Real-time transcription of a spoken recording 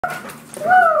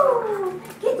Woo!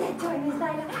 Get that toy, Miss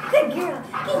Lyla. Good girl.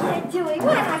 Get that toy.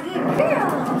 What a good girl.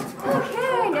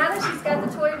 Okay, now that she's got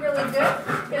the toy really good,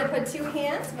 we're going to put two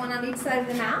hands, one on each side of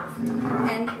the mouth,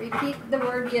 and repeat the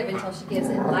word give until she gives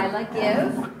it. Lyla,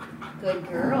 give. Good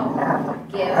girl.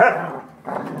 Give.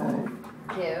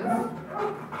 Give.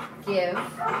 Give.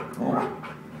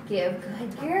 Give.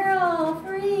 Good girl.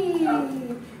 Free.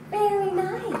 Very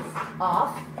nice.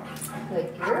 Off.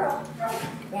 Good girl.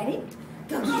 Ready?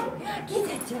 Go get it. Get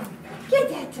that toy. Get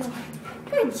that toy.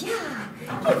 Good job.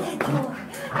 Get that toy.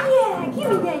 Yeah, give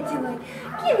me that toy.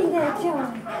 Give me that toy.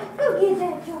 Go get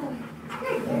that toy.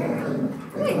 Good girl.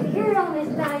 Good girl, Miss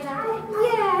Lyla.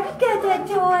 Yeah, you got that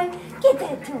toy. Get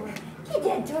that toy. Get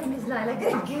that toy, Miss Lyla.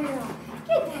 Good girl.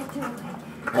 Get that toy.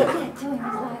 Get that toy,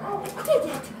 Miss Lyla. Get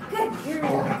that toy. Good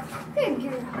girl. Good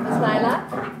girl. Miss Lyla,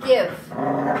 give.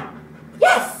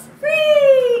 Yes!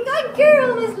 Free! Good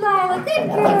girl, Miss Lyla. Good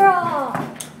girl.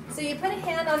 So you put a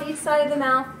hand on each side of the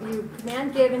mouth, you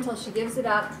command give until she gives it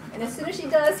up, and as soon as she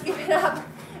does give it up,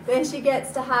 then she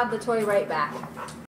gets to have the toy right back.